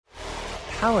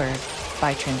Powered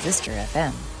by Transistor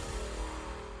FM.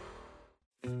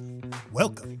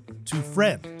 Welcome to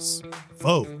Friends,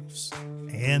 Foes,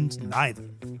 and Neither.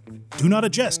 Do not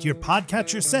adjust your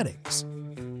podcatcher settings,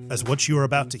 as what you are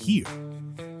about to hear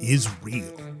is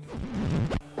real.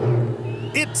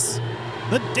 It's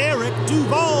the Derek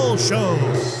Duval Show.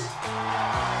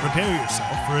 Prepare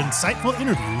yourself for insightful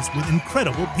interviews with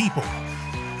incredible people.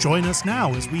 Join us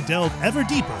now as we delve ever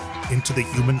deeper into the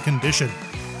human condition.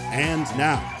 And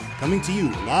now, coming to you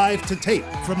live to tape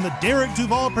from the Derek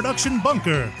Duval production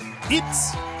bunker,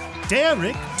 it's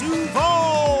Derek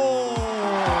Duval!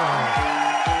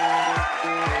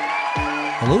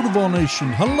 Hello, Duval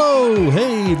Nation. Hello.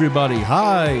 Hey, everybody.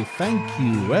 Hi. Thank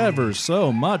you ever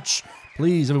so much.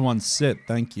 Please, everyone, sit.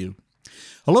 Thank you.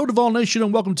 Hello, Duval Nation,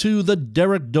 and welcome to the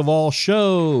Derek Duval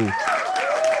Show.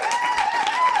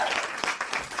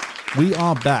 We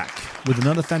are back with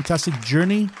another fantastic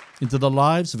journey into the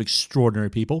lives of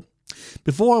extraordinary people.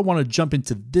 Before I want to jump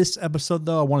into this episode,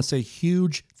 though, I want to say a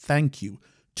huge thank you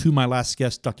to my last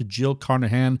guest, Dr. Jill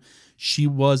Carnahan. She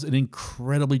was an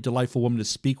incredibly delightful woman to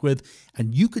speak with,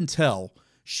 and you can tell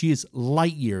she is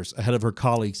light years ahead of her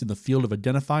colleagues in the field of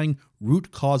identifying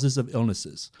root causes of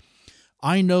illnesses.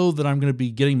 I know that I'm going to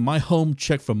be getting my home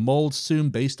checked for mold soon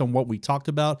based on what we talked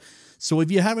about. So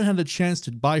if you haven't had a chance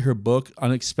to buy her book,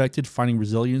 Unexpected: Finding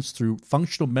Resilience Through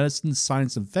Functional Medicine,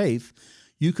 Science, and Faith,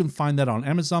 you can find that on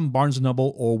Amazon, Barnes &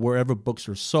 Noble, or wherever books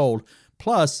are sold.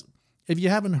 Plus, if you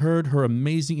haven't heard her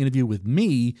amazing interview with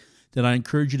me, then I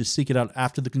encourage you to seek it out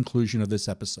after the conclusion of this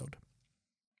episode.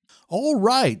 All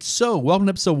right, so welcome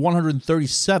to episode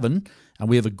 137, and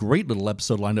we have a great little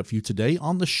episode lined up for you today.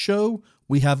 On the show,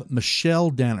 we have Michelle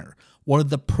Danner, one of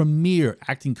the premier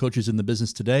acting coaches in the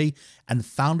business today and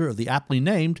founder of the aptly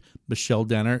named Michelle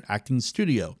Danner Acting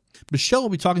Studio. Michelle will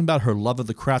be talking about her love of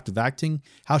the craft of acting,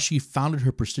 how she founded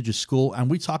her prestigious school, and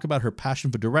we talk about her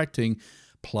passion for directing.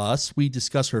 Plus, we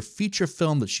discuss her feature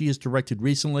film that she has directed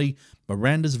recently,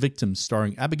 Miranda's Victims,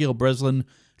 starring Abigail Breslin,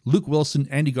 Luke Wilson,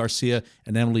 Andy Garcia,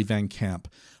 and Emily Van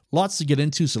Camp. Lots to get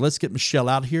into, so let's get Michelle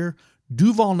out here.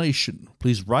 Duval Nation,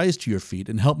 please rise to your feet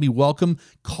and help me welcome,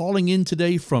 calling in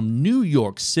today from New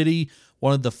York City,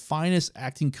 one of the finest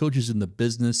acting coaches in the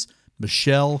business,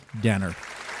 Michelle Danner.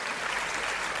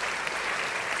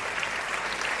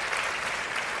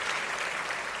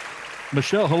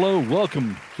 Michelle, hello.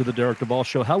 Welcome to the Derek Duval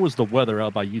Show. How was the weather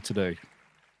out by you today?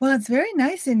 Well, it's very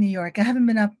nice in New York. I haven't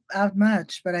been out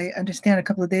much, but I understand a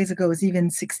couple of days ago it was even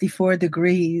 64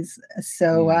 degrees.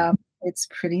 So it's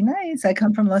pretty nice. I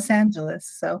come from Los Angeles,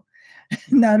 so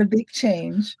not a big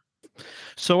change.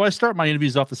 So I start my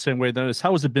interviews off the same way. That is,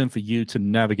 how has it been for you to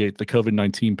navigate the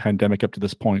COVID-19 pandemic up to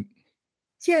this point?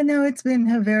 Yeah, no, it's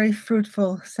been a very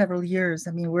fruitful several years.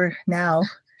 I mean, we're now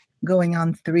going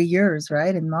on 3 years,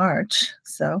 right, in March.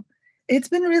 So it's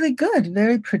been really good,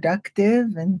 very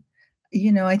productive. And,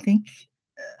 you know, I think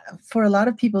for a lot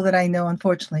of people that I know,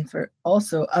 unfortunately, for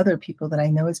also other people that I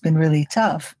know, it's been really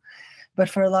tough. But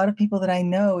for a lot of people that I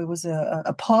know, it was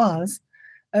a pause,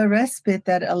 a respite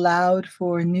that allowed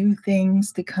for new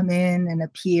things to come in and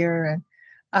appear. And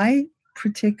I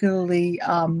particularly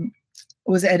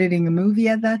was editing a movie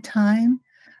at that time.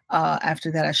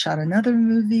 After that, I shot another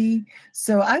movie.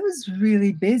 So I was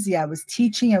really busy. I was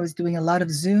teaching. I was doing a lot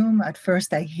of Zoom. At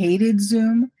first, I hated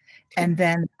Zoom, and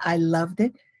then I loved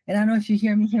it. And I don't know if you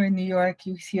hear me here in New York,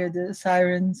 you hear the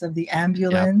sirens of the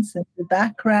ambulance in the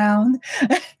background.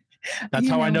 That's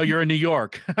how I know you're in New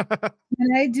York.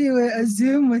 When I do a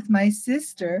Zoom with my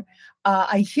sister,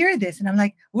 I hear this and I'm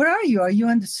like, where are you? Are you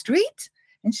on the street?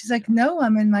 And she's like, no,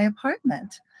 I'm in my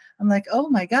apartment. I'm like, oh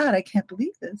my God, I can't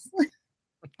believe this.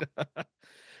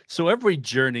 So every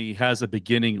journey has a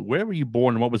beginning. Where were you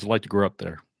born and what was it like to grow up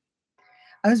there?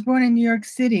 I was born in New York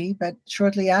City, but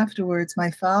shortly afterwards, my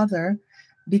father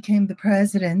became the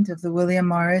president of the William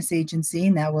Morris Agency,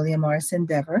 now William Morris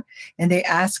Endeavor, and they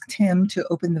asked him to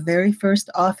open the very first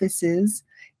offices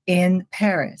in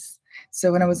Paris.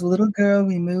 So when I was a little girl,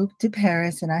 we moved to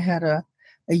Paris, and I had a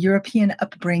European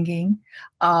upbringing,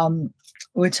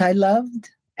 which I loved.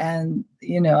 And,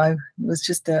 you know, it was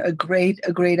just a great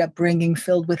upbringing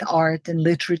filled with art and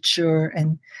literature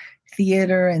and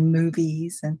theater and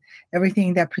movies and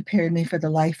everything that prepared me for the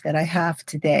life that I have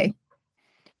today.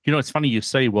 You know, it's funny you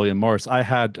say William Morris. I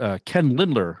had Ken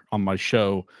Lindler on my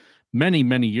show many,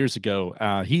 many years ago.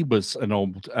 He was an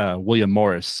old William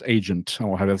Morris agent.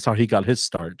 That's how he got his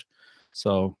start.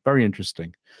 So very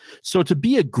interesting. So to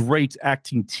be a great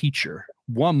acting teacher,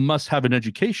 one must have an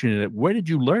education in it. Where did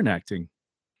you learn acting?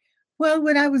 Well,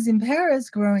 when I was in Paris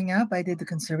growing up, I did the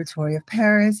Conservatory of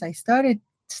Paris. I started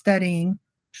studying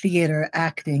theater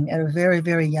acting at a very,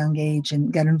 very young age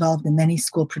and got involved in many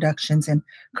school productions and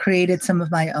created some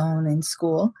of my own in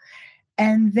school.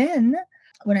 And then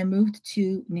when I moved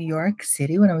to New York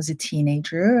City when I was a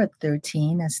teenager at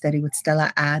 13, I studied with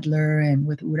Stella Adler and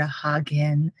with Uta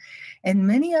Hagen and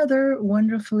many other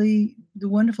wonderful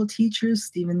teachers,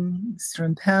 Stephen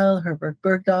Strumpel, Herbert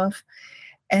Bergdorf.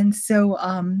 And so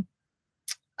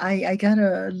I got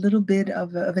a little bit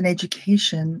of an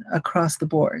education across the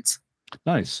boards.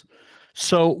 Nice.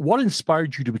 So what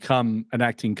inspired you to become an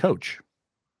acting coach?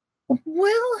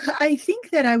 Well, I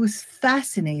think that I was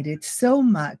fascinated so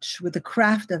much with the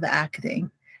craft of acting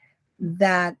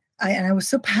that I was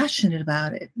so passionate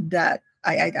about it that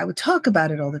I would talk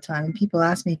about it all the time. And people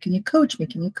asked me, can you coach me?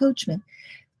 Can you coach me?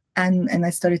 And I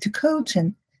started to coach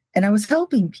and I was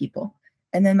helping people.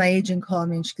 And then my agent called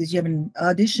me and she goes, you have an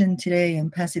audition today in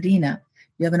Pasadena.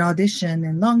 You have an audition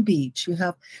in Long Beach.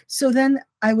 So then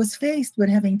I was faced with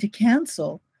having to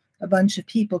cancel a bunch of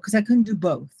people because I couldn't do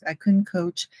both. I couldn't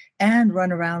coach and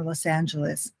run around Los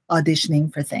Angeles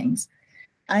auditioning for things.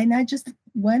 And I just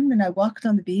went and I walked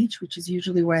on the beach, which is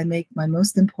usually where I make my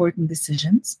most important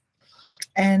decisions.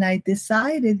 And I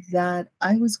decided that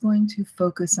I was going to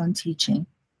focus on teaching.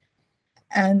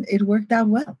 And it worked out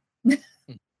well.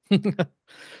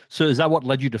 So is that what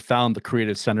led you to found the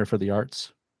Creative Center for the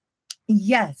Arts?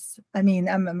 Yes. I mean,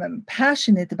 I'm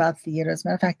passionate about theater. As a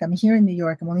matter of fact, I'm here in New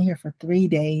York. I'm only here for 3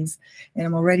 days, and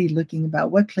I'm already looking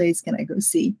about what plays can I go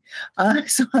see.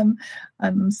 So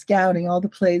I'm scouting all the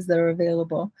plays that are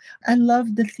available. I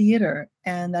love the theater,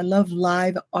 and I love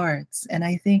live arts. And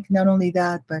I think not only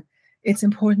that, but it's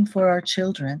important for our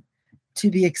children to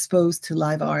be exposed to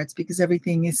live arts because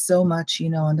everything is so much,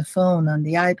 on the phone, on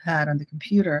the iPad, on the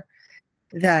computer,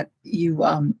 that you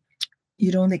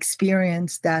don't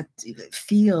experience that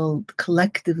feel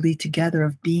collectively together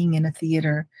of being in a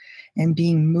theater and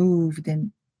being moved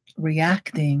and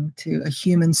reacting to a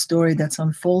human story that's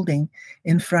unfolding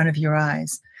in front of your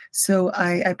eyes. So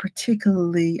I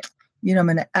particularly, I'm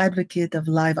an advocate of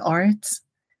live arts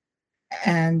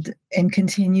and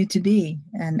continue to be.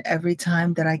 And every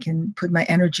time that I can put my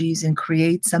energies and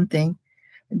create something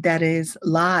that is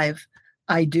live,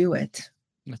 I do it.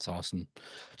 That's awesome.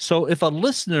 So if a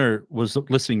listener was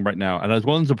listening right now and I was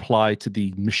wanting to apply to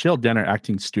the Michelle Danner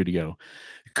Acting Studio,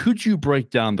 could you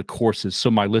break down the courses so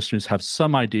my listeners have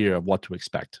some idea of what to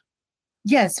expect?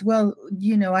 Yes. Well,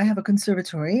 I have a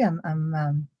conservatory. I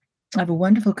have a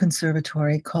wonderful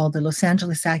conservatory called the Los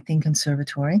Angeles Acting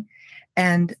Conservatory.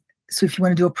 And so if you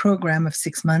want to do a program of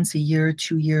 6 months, a year,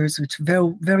 2 years, which is a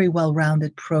very, very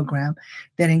well-rounded program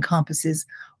that encompasses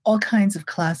all kinds of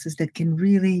classes that can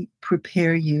really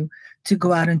prepare you to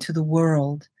go out into the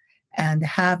world and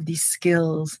have these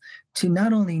skills to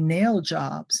not only nail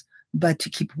jobs, but to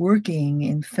keep working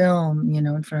in film,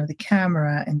 in front of the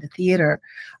camera and the theater,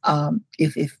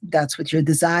 if that's what your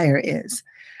desire is.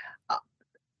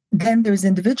 Then there's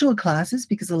individual classes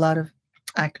because a lot of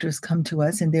actors come to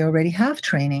us and they already have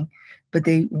training, but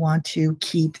they want to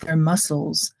keep their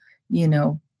muscles,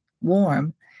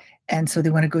 warm. And so they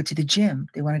want to go to the gym.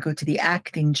 They want to go to the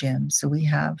acting gym. So we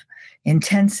have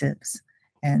intensives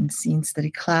and scene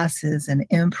study classes and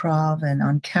improv and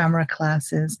on-camera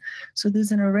classes. So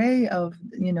there's an array of,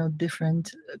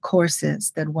 different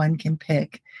courses that one can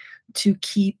pick to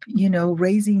keep,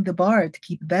 raising the bar, to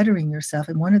keep bettering yourself.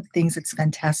 And one of the things that's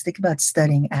fantastic about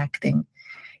studying acting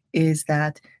is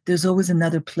that there's always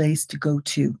another place to go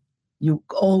to. You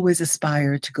always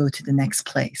aspire to go to the next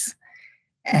place.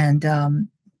 And,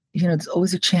 there's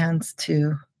always a chance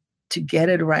to get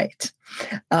it right,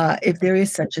 if there is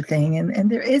such a thing,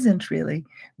 and there isn't really,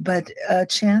 but a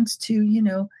chance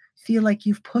to, feel like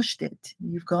you've pushed it,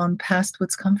 you've gone past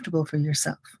what's comfortable for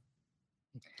yourself.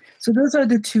 So those are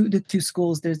the two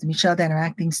schools. There's the Michelle Danner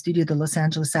Acting Studio, the Los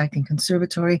Angeles Acting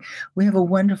Conservatory. We have a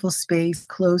wonderful space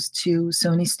close to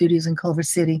Sony Studios in Culver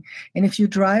City, and if you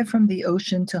drive from the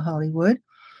ocean to Hollywood,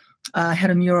 I had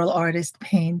a mural artist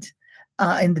paint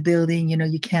in the building,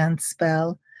 you can't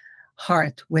spell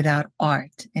heart without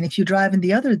art. And if you drive in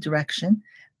the other direction,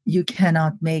 you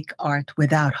cannot make art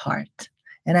without heart.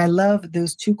 And I love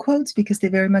those two quotes because they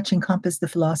very much encompass the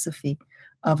philosophy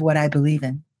of what I believe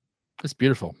in. That's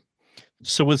beautiful.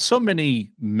 So with so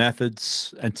many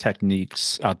methods and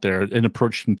techniques out there in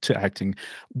approaching to acting,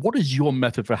 what is your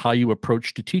method for how you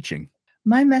approach to teaching?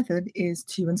 My method is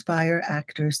to inspire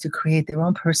actors to create their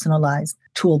own personalized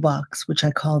toolbox, which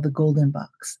I call the golden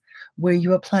box, where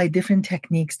you apply different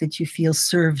techniques that you feel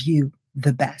serve you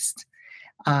the best.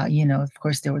 Of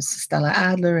course, there was Stella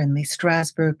Adler and Lee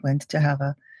Strasberg went to have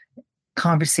a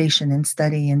conversation and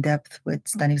study in depth with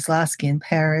Stanislavski in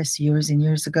Paris years and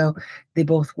years ago. They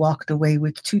both walked away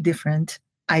with two different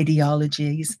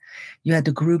ideologies. You had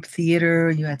the group theater,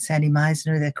 you had Sandy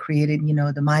Meisner that created,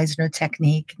 the Meisner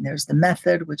technique. And there's the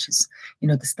method, which is, the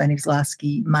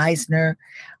Stanislavski Meisner.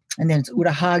 And then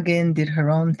Uta Hagen did her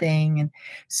own thing. And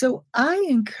so I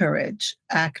encourage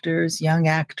actors, young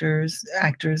actors,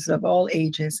 actors of all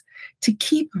ages, to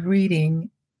keep reading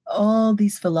all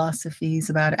these philosophies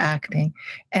about acting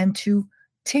and to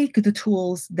take the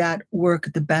tools that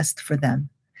work the best for them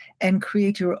and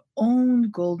create your own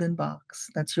golden box.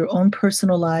 That's your own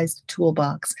personalized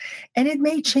toolbox. And it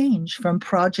may change from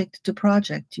project to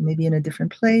project. You may be in a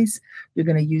different place. You're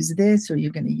going to use this or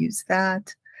you're going to use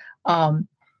that.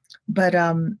 But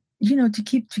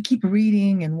to keep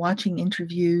reading and watching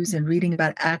interviews and reading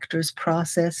about actors'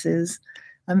 processes.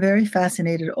 I'm very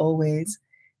fascinated always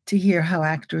to hear how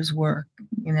actors work,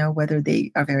 whether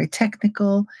they are very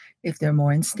technical, if they're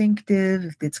more instinctive,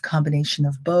 if it's a combination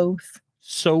of both.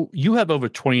 So you have over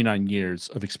 29 years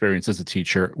of experience as a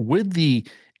teacher. With the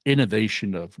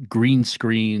innovation of green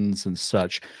screens and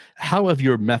such, how have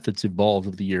your methods evolved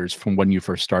over the years from when you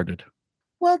first started?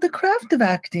 Well, the craft of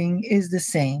acting is the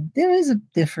same. There is a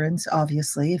difference,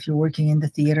 obviously, if you're working in the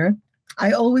theater.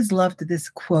 I always loved this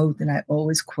quote, and I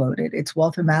always quote it. It's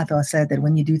Walter Matthau said that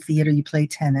when you do theater, you play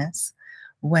tennis.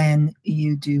 When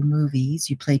you do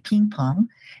movies, you play ping pong.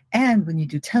 And when you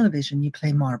do television, you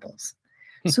play marbles.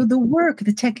 So the work,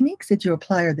 the techniques that you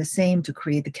apply are the same to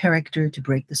create the character, to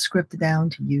break the script down,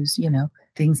 to use,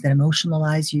 things that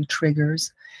emotionalize you,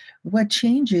 triggers. What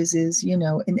changes is,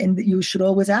 and you should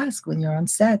always ask when you're on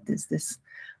set, is this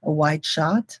a wide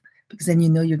shot? Because then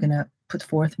you're going to put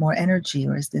forth more energy,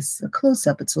 or is this a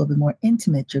close-up? It's a little bit more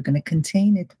intimate. You're going to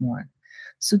contain it more.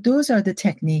 So those are the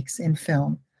techniques in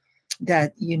film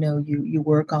that, you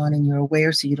work on and you're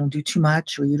aware so you don't do too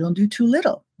much or you don't do too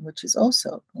little, which is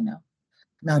also,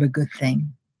 not a good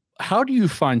thing. How do you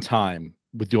find time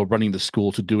with your running the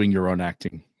school to doing your own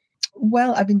acting?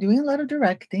 Well, I've been doing a lot of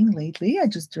directing lately. I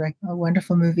just directed a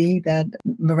wonderful movie, that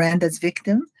Miranda's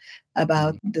Victim,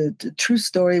 about the true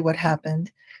story, what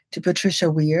happened to Patricia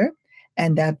Weir,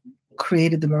 and that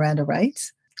created the Miranda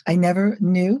rights. I never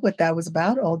knew what that was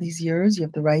about all these years. You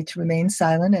have the right to remain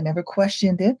silent. I never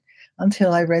questioned it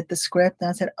until I read the script and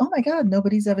I said, oh my God,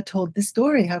 nobody's ever told this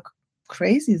story. How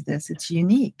crazy is this? It's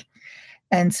unique.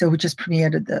 And so we just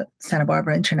premiered at the Santa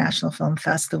Barbara International Film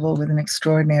Festival with an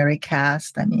extraordinary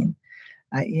cast. I mean,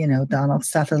 Donald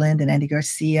Sutherland and Andy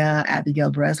Garcia, Abigail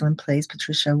Breslin plays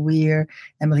Patricia Weir,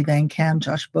 Emily Van Camp,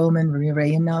 Josh Bowman, Maria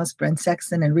Reynos, Brent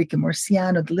Sexton, Enrique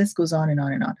Murciano. The list goes on and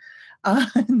on and on.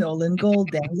 Nolan Gold,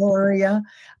 Dan Lauria.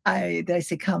 Did I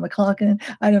say Kyle MacLachlan?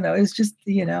 I don't know. It was just,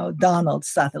 Donald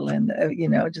Sutherland,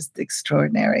 just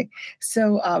extraordinary.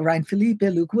 So Ryan Felipe,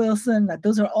 Luke Wilson,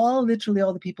 those are all literally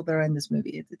all the people that are in this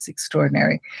movie. It's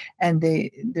extraordinary. And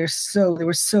they were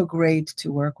so great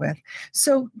to work with.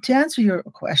 So to answer your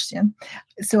question,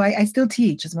 so I still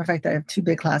teach. As a matter of fact, I have 2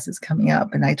 big classes coming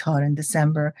up and I taught in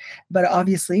December. But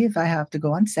obviously, if I have to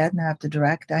go on set and I have to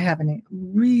direct, I have a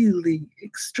really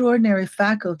extraordinary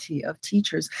faculty of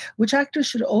teachers, which actors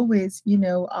should always,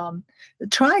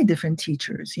 try different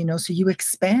teachers, so you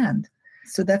expand.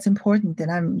 So that's important.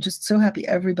 And I'm just so happy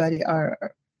everybody,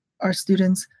 our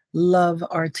students love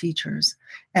our teachers.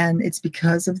 And it's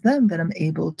because of them that I'm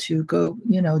able to go,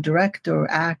 direct or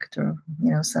act or,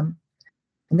 some.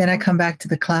 And then I come back to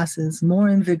the classes more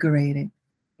invigorated,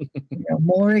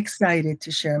 more excited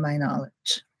to share my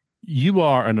knowledge. You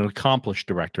are an accomplished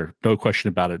director, no question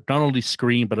about it, not only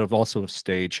screen, but also of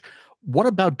stage. What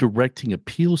about directing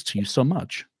appeals to you so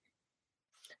much?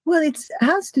 Well, it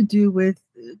has to do with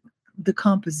the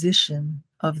composition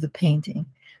of the painting.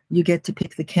 You get to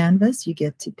pick the canvas, you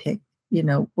get to pick,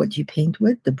 what you paint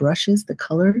with, the brushes, the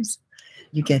colors,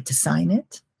 you get to sign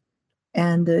it.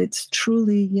 And it's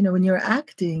truly, when you're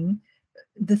acting,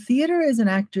 the theater is an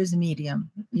actor's medium.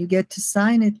 You get to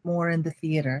sign it more in the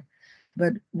theater.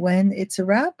 But when it's a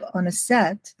wrap on a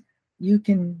set, you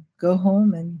can go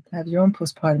home and have your own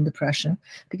postpartum depression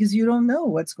because you don't know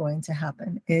what's going to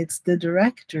happen. It's the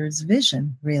director's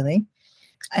vision, really.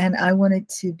 And I wanted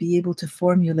to be able to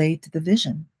formulate the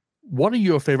vision. What are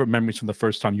your favorite memories from the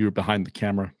first time you were behind the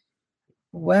camera?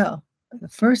 Well, the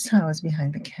first time I was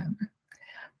behind the camera,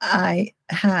 I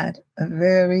had a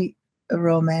very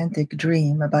romantic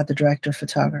dream about the director of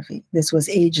photography. This was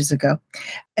ages ago.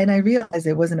 And I realized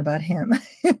it wasn't about him.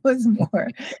 It was more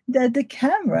that the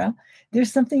camera,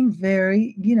 there's something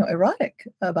very, erotic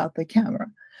about the camera.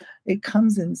 It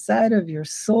comes inside of your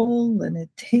soul and it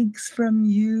takes from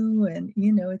you. And,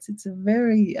 it's a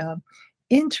very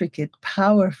intricate,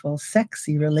 powerful,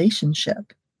 sexy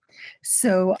relationship.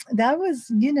 So that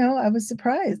was, I was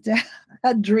surprised.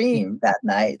 A dream that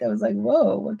night. I was like,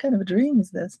 whoa, what kind of a dream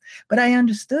is this? But I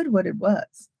understood what it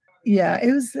was. Yeah,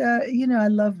 it was, I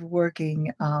love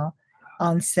working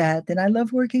on set, and I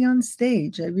love working on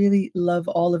stage. I really love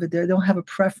all of it. I don't have a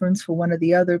preference for one or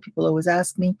the other. People always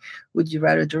ask me, would you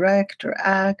rather direct or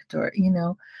act or,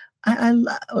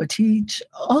 or teach?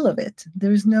 All of it.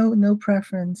 There's no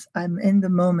preference. I'm in the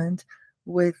moment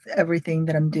with everything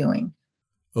that I'm doing.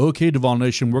 Okay, Duval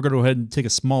Nation, we're going to go ahead and take a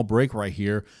small break right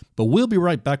here, but we'll be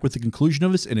right back with the conclusion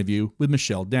of this interview with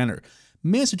Michelle Danner.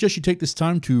 May I suggest you take this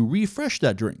time to refresh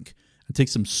that drink and take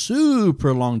some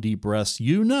super long deep breaths,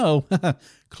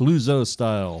 Clouseau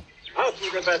style. Out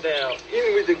with the bad air,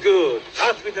 in with the good.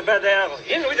 Out with the bad air,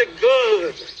 in with the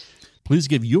good. Please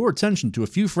give your attention to a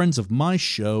few friends of my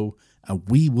show, and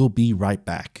we will be right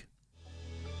back.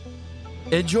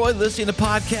 Enjoy listening to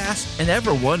podcasts and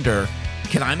ever wonder,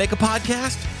 can I make a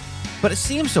podcast? But it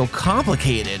seems so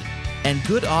complicated, and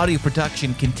good audio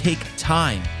production can take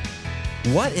time.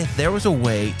 What if there was a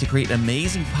way to create an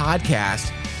amazing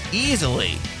podcast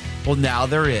easily? Well, now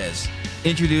there is.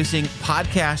 Introducing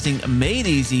Podcasting Made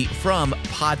Easy from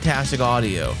Podtastic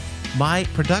Audio. My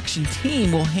production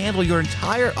team will handle your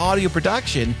entire audio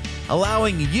production,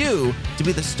 allowing you to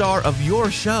be the star of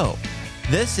your show.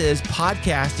 This is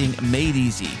Podcasting Made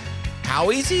Easy.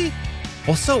 How easy?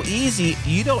 Well, so easy,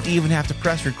 you don't even have to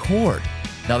press record.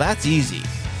 Now that's easy.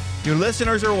 Your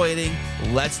listeners are waiting.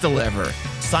 Let's deliver.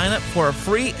 Sign up for a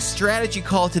free strategy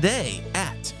call today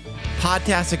at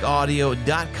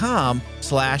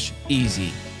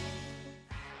podtasticaudio.com/easy.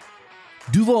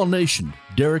 Duval Nation,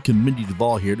 Derek and Mindy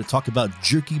Duval here to talk about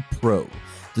Jerky Pro,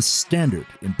 the standard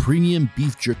in premium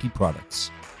beef jerky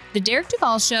products. The Derek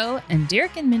Duval Show and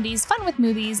Derek and Mindy's Fun with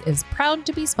Movies is proud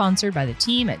to be sponsored by the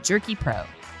team at Jerky Pro.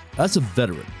 As a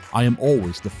veteran, I am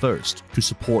always the first to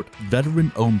support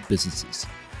veteran-owned businesses.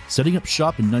 Setting up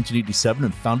shop in 1987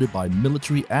 and founded by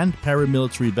military and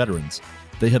paramilitary veterans,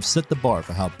 they have set the bar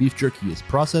for how beef jerky is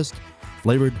processed,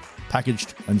 flavored,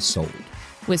 packaged, and sold.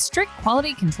 With strict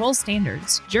quality control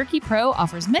standards, Jerky Pro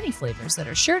offers many flavors that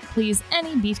are sure to please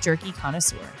any beef jerky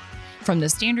connoisseur. From the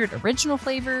standard original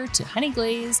flavor to honey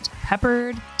glazed,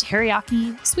 peppered,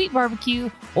 teriyaki, sweet barbecue,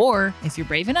 or, if you're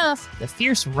brave enough, the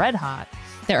fierce red hot,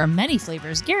 there are many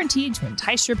flavors guaranteed to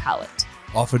entice your palate.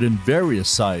 Offered in various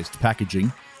sized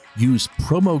packaging, use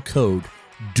promo code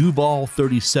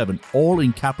DUVAL37, all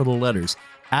in capital letters,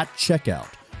 at checkout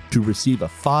to receive a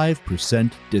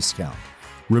 5% discount.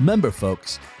 Remember,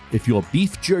 folks, if your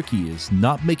beef jerky is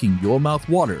not making your mouth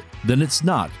water, then it's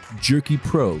not Jerky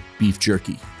Pro beef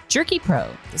jerky. Jerky Pro,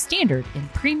 the standard in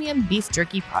premium beef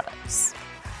jerky products.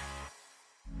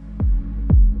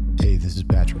 Hey, this is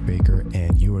Patrick Baker,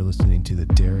 and you are listening to The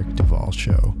Derek Duval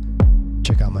Show.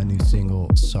 Check out my new single,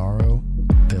 Sorrow,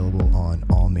 available on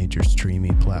all major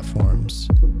streaming platforms.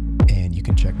 And you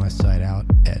can check my site out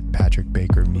at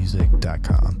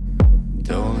patrickbakermusic.com.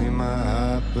 Don't leave my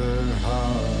hyper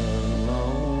heart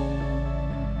alone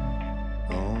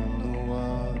on the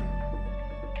water.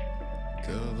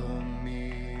 Cover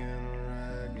me in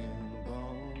rag and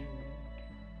bone.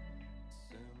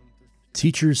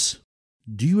 Teachers,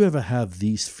 do you ever have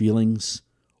these feelings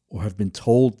or have been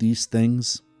told these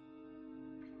things?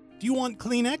 Do you want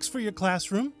Kleenex for your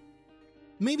classroom?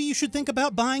 Maybe you should think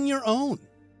about buying your own,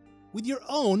 with your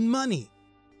own money.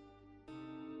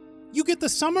 You get the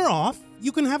summer off,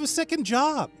 you can have a second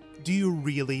job. Do you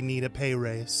really need a pay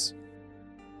raise?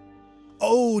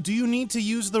 Oh, do you need to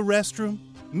use the restroom?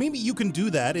 Maybe you can do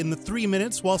that in the 3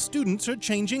 minutes while students are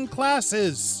changing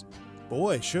classes.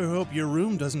 Boy, sure hope your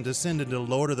room doesn't descend into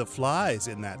Lord of the Flies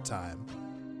in that time.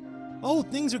 Oh,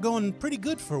 things are going pretty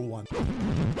good for one.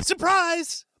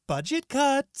 Surprise! Budget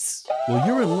cuts. Well,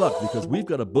 you're in luck because we've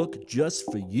got a book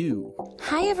just for you.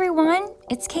 Hi, everyone.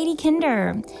 It's Katie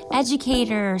Kinder,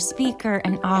 educator, speaker,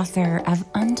 and author of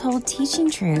Untold Teaching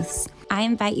Truths. I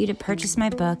invite you to purchase my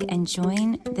book and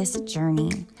join this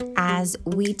journey as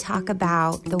we talk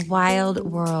about the wild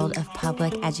world of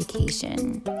public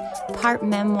education. Part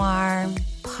memoir,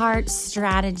 part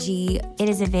strategy. It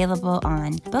is available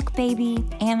on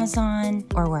BookBaby, Amazon,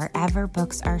 or wherever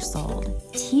books are sold.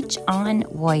 Teach on,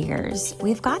 warriors.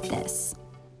 We've got this.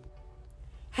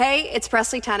 Hey, it's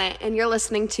Presley Tennant, and you're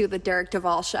listening to The Derek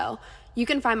Duval Show. You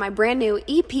can find my brand new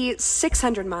EP,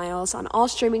 600 Miles, on all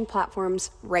streaming platforms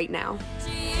right now.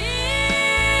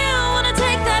 I wanna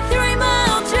take that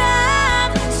 3-mile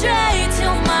drive straight to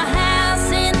my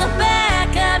house in the back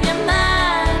of your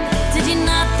mind. Did you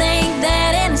not think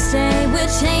that any state would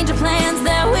change the plans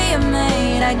that we have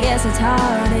made? I I guess it's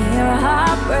hard to hear a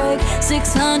heart break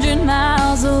 600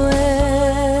 miles away.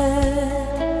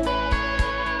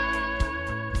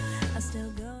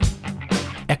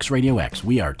 X Radio X.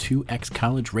 We are two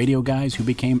ex-college radio guys who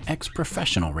became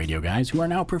ex-professional radio guys who are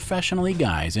now professionally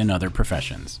guys in other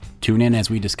professions. Tune in as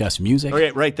we discuss music.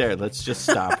 Okay, right there. Let's just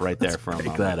stop right there for a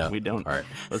moment. that up. We don't. All right.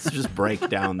 Let's just break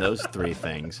down those three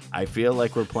things. I feel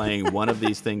like we're playing one of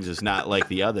these things is not like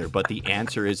the other, but the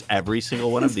answer is every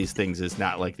single one of these things is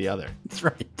not like the other. That's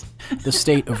right. The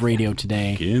state of radio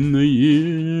today. In the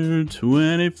year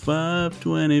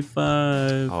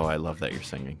 2525. Oh, I love that you're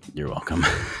singing. You're welcome.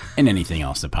 And anything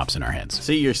else that pops in our heads.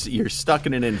 See, you're stuck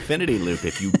in an infinity loop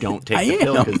if you don't take the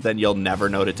pill, because then you'll never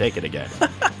know to take it again.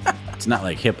 It's not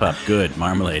like hip hop, good,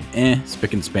 marmalade,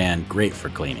 spick and span, great for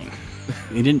cleaning.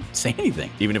 He didn't say anything.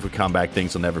 Even if we come back,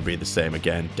 things will never be the same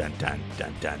again. Dun dun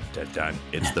dun dun dun dun.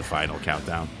 It's the final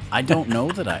countdown. I don't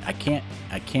know that I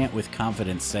can't with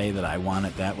confidence say that I want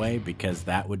it that way, because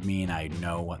that would mean I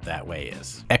know what that way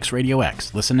is. X Radio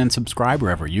X. Listen and subscribe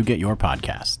wherever you get your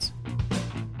podcasts.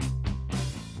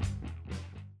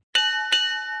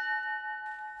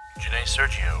 Janae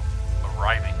Sergio,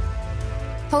 arriving.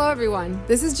 Hello, everyone.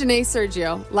 This is Janae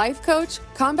Sergio, life coach,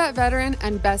 combat veteran,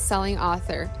 and best-selling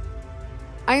author.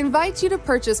 I invite you to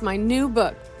purchase my new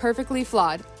book, Perfectly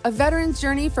Flawed, A Veteran's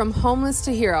Journey from Homeless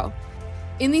to Hero.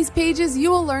 In these pages,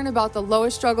 you will learn about the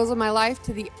lowest struggles of my life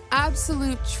to the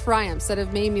absolute triumphs that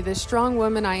have made me the strong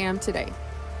woman I am today.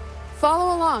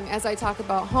 Follow along as I talk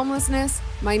about homelessness,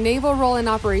 my naval role in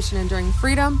Operation Enduring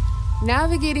Freedom,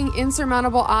 navigating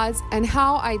insurmountable odds, and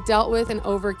how I dealt with and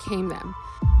overcame them.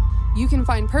 You can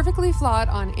find Perfectly Flawed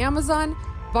on Amazon,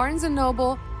 Barnes &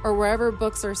 Noble, or wherever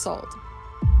books are sold.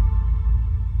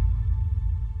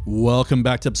 Welcome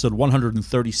back to episode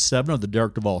 137 of the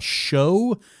Derek Duvall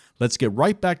Show. Let's get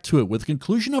right back to it with the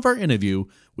conclusion of our interview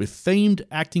with famed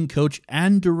acting coach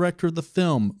and director of the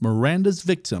film Miranda's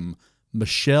Victim,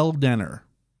 Michelle Denner.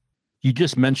 You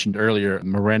just mentioned earlier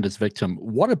Miranda's Victim.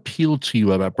 What appealed to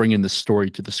you about bringing this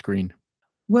story to the screen?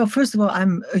 Well, first of all,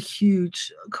 I'm a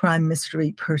huge crime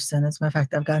mystery person. As a matter of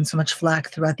fact, I've gotten so much flack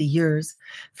throughout the years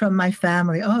from my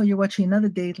family. Oh, you're watching another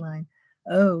Dateline.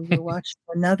 Oh, you're watching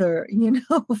another,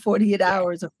 48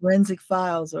 hours of Forensic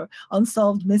Files or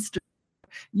Unsolved Mystery.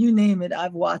 You name it,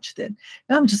 I've watched it.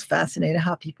 And I'm just fascinated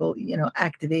how people,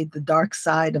 activate the dark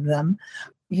side of them,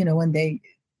 when they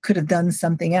could have done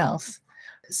something else.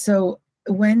 So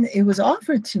when it was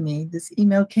offered to me, this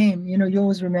email came, you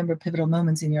always remember pivotal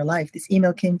moments in your life. This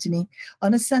email came to me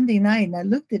on a Sunday night, and I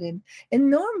looked at it. And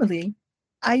normally,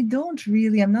 I'm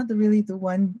not really the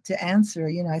one to answer.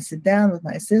 I sit down with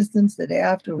my assistants the day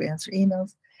after, we answer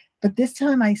emails. But this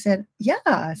time I said,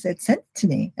 send it to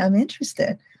me. I'm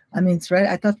interested. It's right.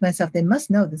 I thought to myself, they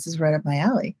must know this is right up my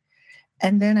alley.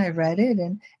 And then I read it,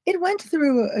 and it went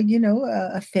through,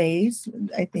 a phase.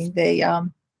 I think they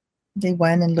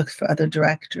went and looked for other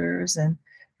directors,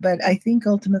 but I think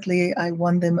ultimately I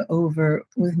won them over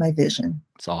with my vision.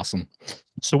 It's awesome.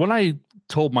 So when I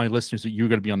told my listeners that you were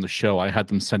going to be on the show, I had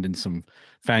them send in some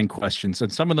fan questions,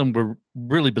 and some of them were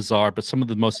really bizarre, but some of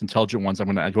the most intelligent ones I'm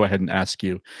going to go ahead and ask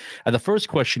you. And the first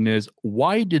question is,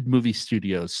 why did movie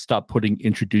studios stop putting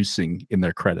introducing in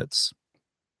their credits?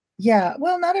 Yeah,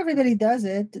 well, not everybody does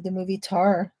it. The movie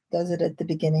Tar does it at the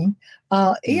beginning.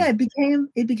 It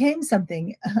became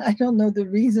something. I don't know the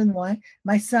reason why.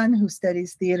 My son, who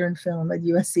studies theater and film at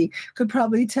USC, could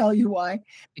probably tell you why.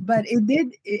 But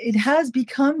it has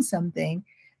become something.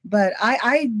 But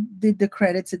I did the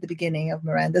credits at the beginning of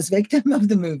Miranda's Victim of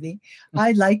the movie.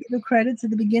 I like the credits at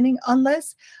the beginning,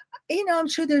 unless, I'm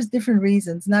sure there's different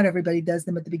reasons. Not everybody does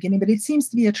them at the beginning, but it seems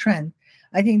to be a trend.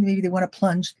 I think maybe they want to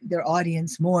plunge their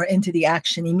audience more into the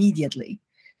action immediately,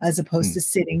 as opposed to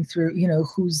sitting through,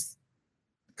 who's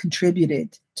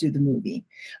contributed to the movie.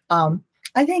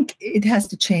 I think it has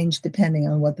to change depending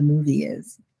on what the movie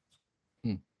is.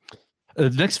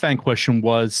 The next fan question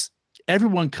was,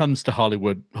 everyone comes to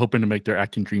Hollywood hoping to make their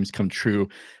acting dreams come true.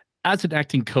 As an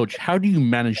acting coach, how do you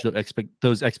manage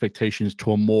those expectations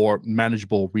to a more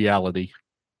manageable reality?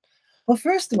 Well,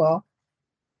 first of all,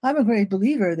 I'm a great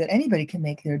believer that anybody can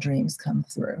make their dreams come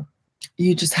through.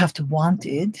 You just have to want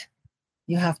it.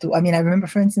 You have to, I remember,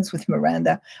 for instance, with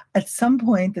Miranda, at some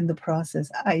point in the process,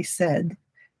 I said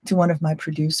to one of my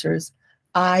producers,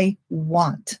 I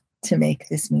want to make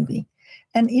this movie.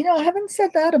 And, I haven't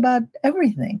said that about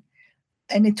everything.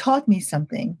 And it taught me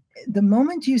something. The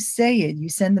moment you say it, you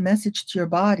send the message to your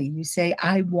body. You say,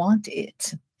 I want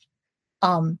it.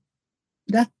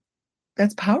 That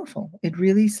that's powerful. It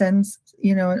really sends,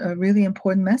 a really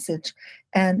important message.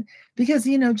 And because,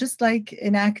 just like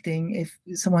in acting, if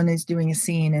someone is doing a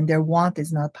scene and their want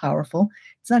is not powerful,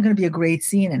 it's not going to be a great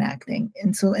scene in acting.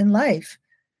 And so in life,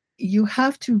 you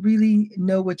have to really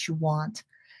know what you want.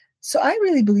 So I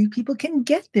really believe people can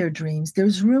get their dreams.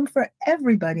 There's room for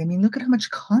everybody. I mean, look at how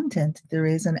much content there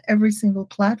is on every single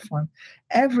platform,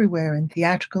 everywhere. And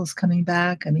theatrical's coming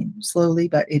back. I mean, slowly,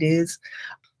 but it is.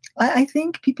 I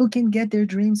think people can get their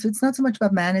dreams. So it's not so much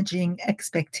about managing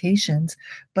expectations,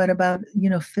 but about,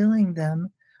 filling them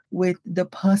with the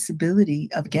possibility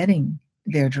of getting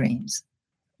their dreams.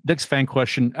 Next fan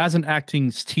question. As an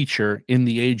acting teacher in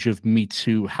the age of Me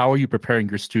Too, how are you preparing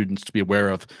your students to be aware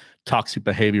of toxic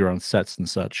behavior on sets and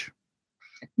such?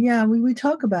 Yeah, we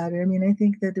talk about it. I mean, I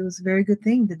think that it was a very good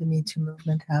thing that the Me Too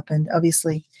movement happened.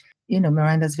 Obviously,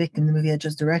 Miranda's Victim, the movie I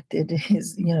just directed,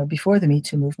 is, before the Me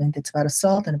Too movement. It's about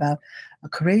assault and about a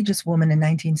courageous woman in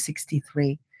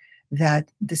 1963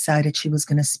 that decided she was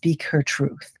going to speak her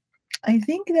truth. I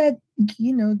think that,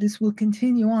 this will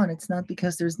continue on. It's not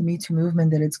because there's the Me Too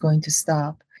movement that it's going to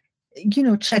stop.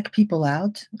 Check people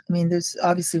out. I mean,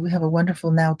 we have a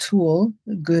wonderful now tool,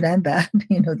 good and bad,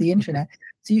 the internet.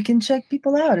 So you can check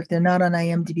people out if they're not on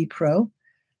IMDb Pro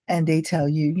and they tell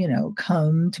you,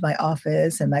 come to my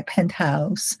office and my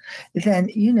penthouse, then,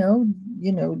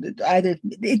 either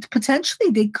potentially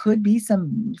they could be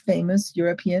some famous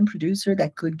European producer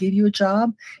that could give you a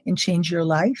job and change your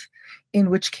life, in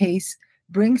which case,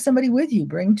 bring somebody with you,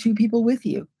 bring 2 people with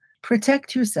you.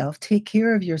 Protect yourself, take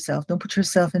care of yourself. Don't put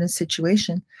yourself in a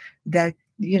situation that,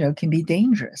 can be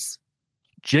dangerous.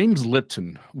 James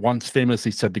Lipton once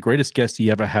famously said the greatest guest he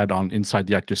ever had on Inside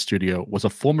the Actors Studio was a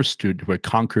former student who had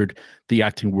conquered the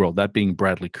acting world, that being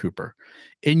Bradley Cooper.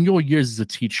 In your years as a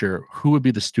teacher, who would be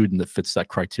the student that fits that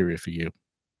criteria for you?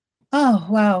 Oh,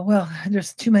 wow. Well,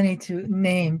 there's too many to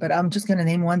name, but I'm just going to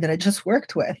name one that I just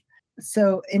worked with.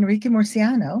 So Enrique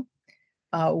Murciano,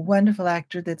 a wonderful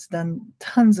actor that's done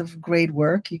tons of great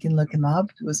work. You can look him up.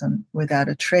 He was on Without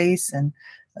a Trace and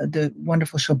the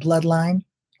wonderful show Bloodline.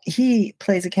 He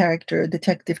plays a character,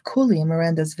 Detective Cooley in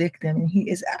Miranda's Victim, and he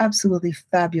is absolutely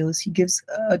fabulous. He gives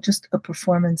just a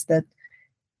performance that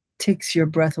takes your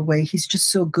breath away. He's just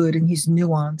so good and he's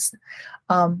nuanced.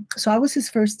 So I was his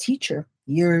first teacher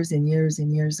years and years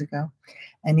and years ago.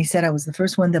 And he said I was the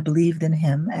first one that believed in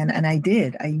him. And I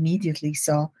did. I immediately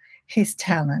saw his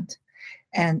talent.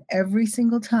 And every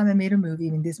single time I made a movie,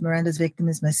 this Miranda's Victim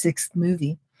is my 6th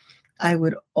movie, I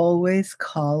would always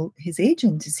call his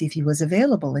agent to see if he was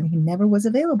available. And he never was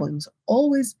available. He was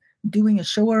always doing a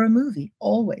show or a movie,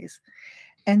 always.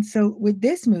 And so with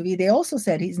this movie, they also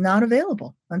said he's not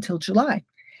available until July.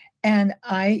 And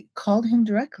I called him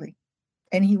directly.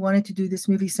 And he wanted to do this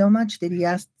movie so much that he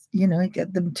asked,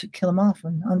 get them to kill him off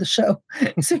on the show.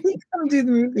 So he come do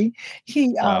the movie.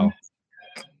 Wow.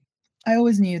 I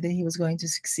always knew that he was going to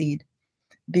succeed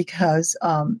because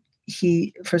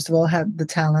he, first of all, had the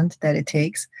talent that it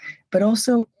takes, but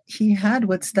also he had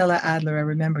what Stella Adler, I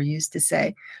remember, used to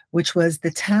say, which was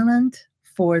the talent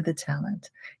for the talent.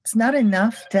 It's not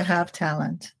enough to have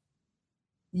talent.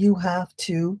 You have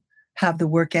to have the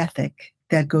work ethic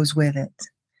that goes with it,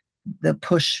 the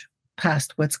push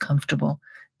past what's comfortable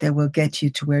that will get you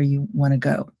to where you want to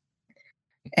go.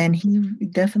 And he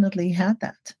definitely had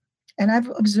that. And I've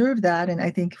observed that. And I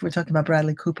think if we're talking about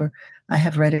Bradley Cooper, I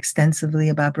have read extensively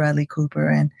about Bradley Cooper.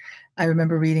 And I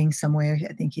remember reading somewhere,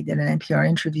 I think he did an NPR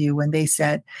interview when they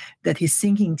said that his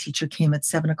singing teacher came at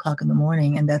 7 o'clock in the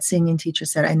morning. And that singing teacher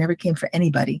said, I never came for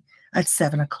anybody at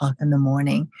 7 o'clock in the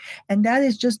morning. And that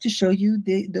is just to show you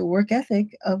the work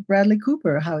ethic of Bradley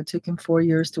Cooper, how it took him 4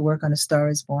 years to work on A Star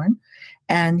is Born.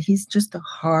 And he's just a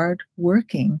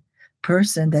hard-working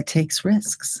person that takes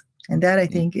risks. And that, I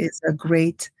think, is a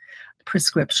great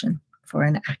prescription for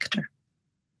an actor.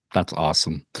 That's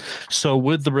awesome. So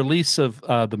with the release of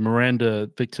the Miranda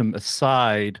Victim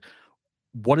aside,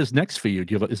 what is next for you?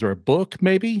 Is there a book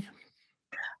maybe?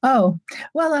 Oh,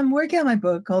 well, I'm working on my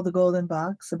book called The Golden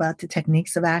Box about the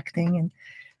techniques of acting.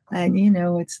 And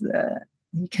it's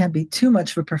you can't be too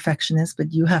much of a perfectionist,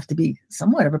 but you have to be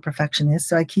somewhat of a perfectionist.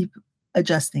 So I keep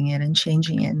adjusting it and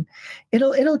changing it. And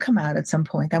it'll come out at some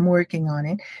point. I'm working on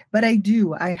it. But I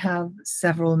have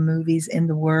several movies in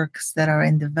the works that are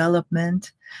in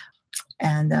development.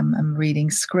 And I'm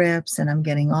reading scripts and I'm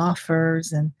getting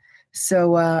offers. And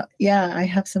so, I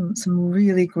have some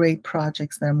really great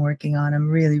projects that I'm working on. I'm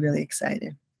really, really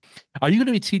excited. Are you going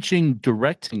to be teaching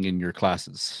directing in your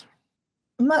classes?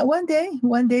 One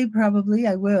day, probably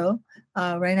I will.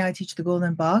 Right now I teach the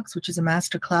Golden Box, which is a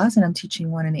master class, and I'm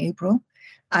teaching one in April.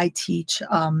 I teach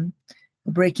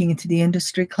breaking into the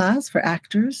industry class for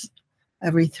actors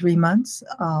every 3 months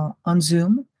on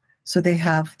Zoom. So they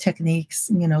have techniques,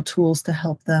 tools to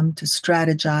help them to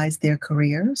strategize their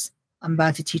careers. I'm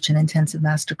about to teach an intensive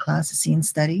masterclass, a scene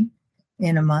study,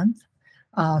 in a month.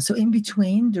 So in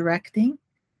between directing,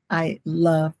 I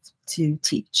love to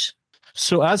teach.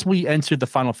 So as we enter the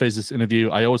final phase of this interview,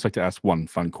 I always like to ask one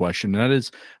fun question, and that is,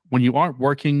 when you aren't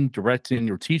working, directing,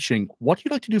 or teaching, what do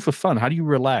you like to do for fun? How do you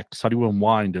relax? How do you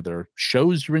unwind? Are there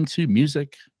shows you're into,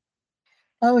 music?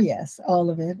 Oh, yes, all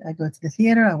of it. I go to the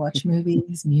theater, I watch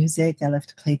movies, music. I love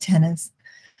to play tennis.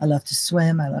 I love to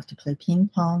swim. I love to play ping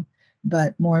pong.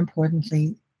 But more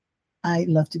importantly, I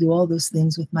love to do all those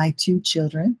things with my 2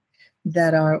 children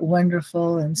that are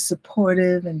wonderful and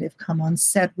supportive, and they've come on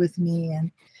set with me,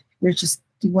 and they're just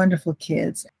wonderful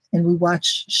kids. And we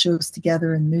watch shows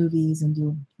together and movies and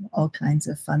do all kinds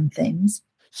of fun things.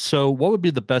 So what would be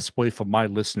the best way for my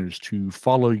listeners to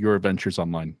follow your adventures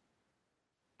online?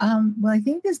 Well, I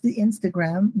think there's the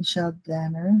Instagram, Michelle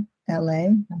Danner, LA.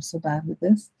 I'm so bad with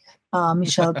this.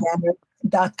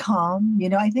 MichelleDanner.com.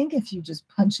 I think if you just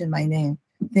punch in my name,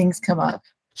 things come up.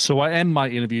 So I end my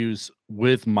interviews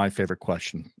with my favorite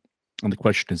question. And the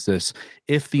question is this: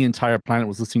 if the entire planet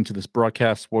was listening to this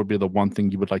broadcast, what would be the one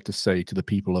thing you would like to say to the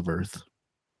people of Earth?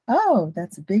 Oh,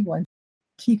 that's a big one.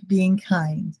 Keep being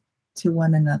kind to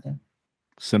one another.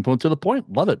 Simple and to the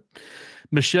point. Love it.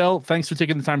 Michelle, thanks for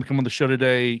taking the time to come on the show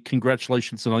today.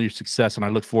 Congratulations on all your success, and I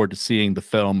look forward to seeing the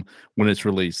film when it's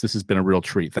released. This has been a real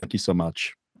treat. Thank you so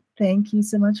much. Thank you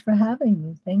so much for having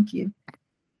me. Thank you.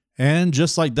 And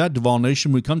just like that, Duval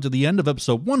Nation, we come to the end of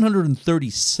episode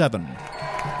 137.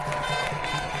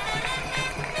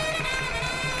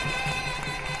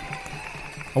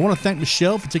 I want to thank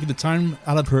Michelle for taking the time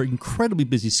out of her incredibly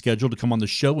busy schedule to come on the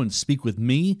show and speak with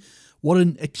me. What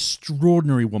an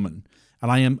extraordinary woman. And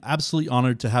I am absolutely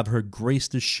honored to have her grace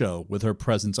this show with her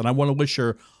presence. And I want to wish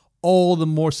her all the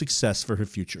more success for her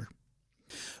future.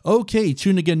 Okay,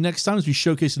 tune again next time as we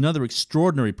showcase another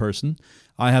extraordinary person.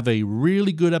 I have a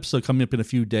really good episode coming up in a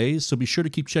few days, so be sure to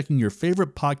keep checking your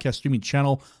favorite podcast streaming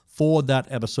channel for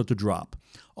that episode to drop.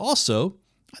 Also,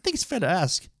 I think it's fair to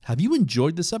ask, have you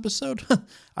enjoyed this episode?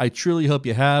 I truly hope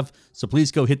you have, so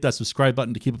please go hit that subscribe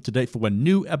button to keep up to date for when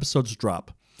new episodes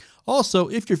drop. Also,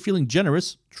 if you're feeling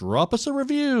generous, drop us a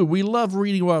review. We love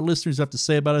reading what our listeners have to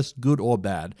say about us, good or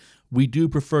bad. We do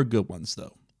prefer good ones,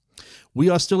 though. We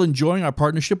are still enjoying our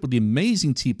partnership with the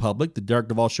amazing TeePublic. The Derek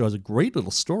Duval Show has a great little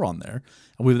store on there,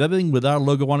 and we have everything with our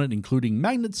logo on it, including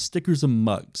magnets, stickers, and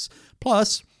mugs.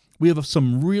 Plus, we have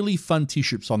some really fun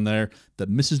t-shirts on there that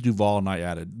Mrs. Duval and I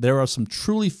added. There are some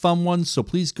truly fun ones, so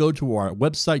please go to our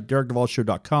website,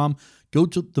 DerekDuvalShow.com. Go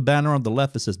to the banner on the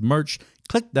left that says merch.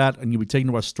 Click that, and you'll be taken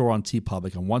to our store on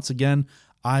TeePublic. And once again,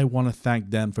 I want to thank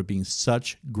them for being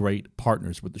such great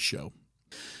partners with the show.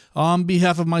 On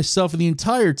behalf of myself and the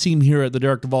entire team here at The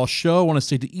Derek Duval Show, I want to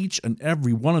say to each and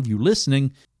every one of you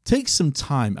listening, take some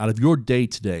time out of your day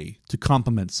today to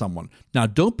compliment someone. Now,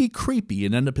 don't be creepy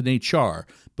and end up in HR,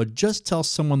 but just tell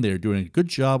someone they're doing a good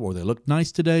job, or they look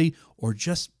nice today, or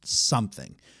just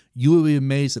something. You will be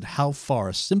amazed at how far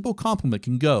a simple compliment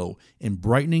can go in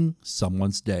brightening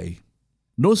someone's day.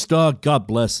 Nostar, God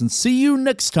bless, and see you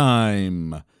next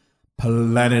time,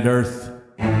 Planet Earth.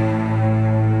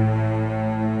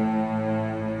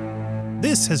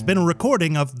 This has been a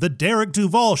recording of The Derek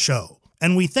Duval Show,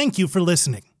 and we thank you for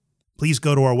listening. Please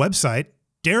go to our website,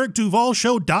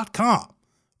 DerekDuvalShow.com,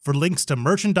 for links to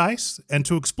merchandise and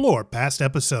to explore past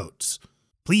episodes.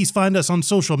 Please find us on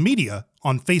social media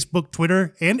on Facebook,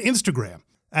 Twitter, and Instagram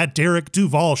at Derek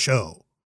Duval Show.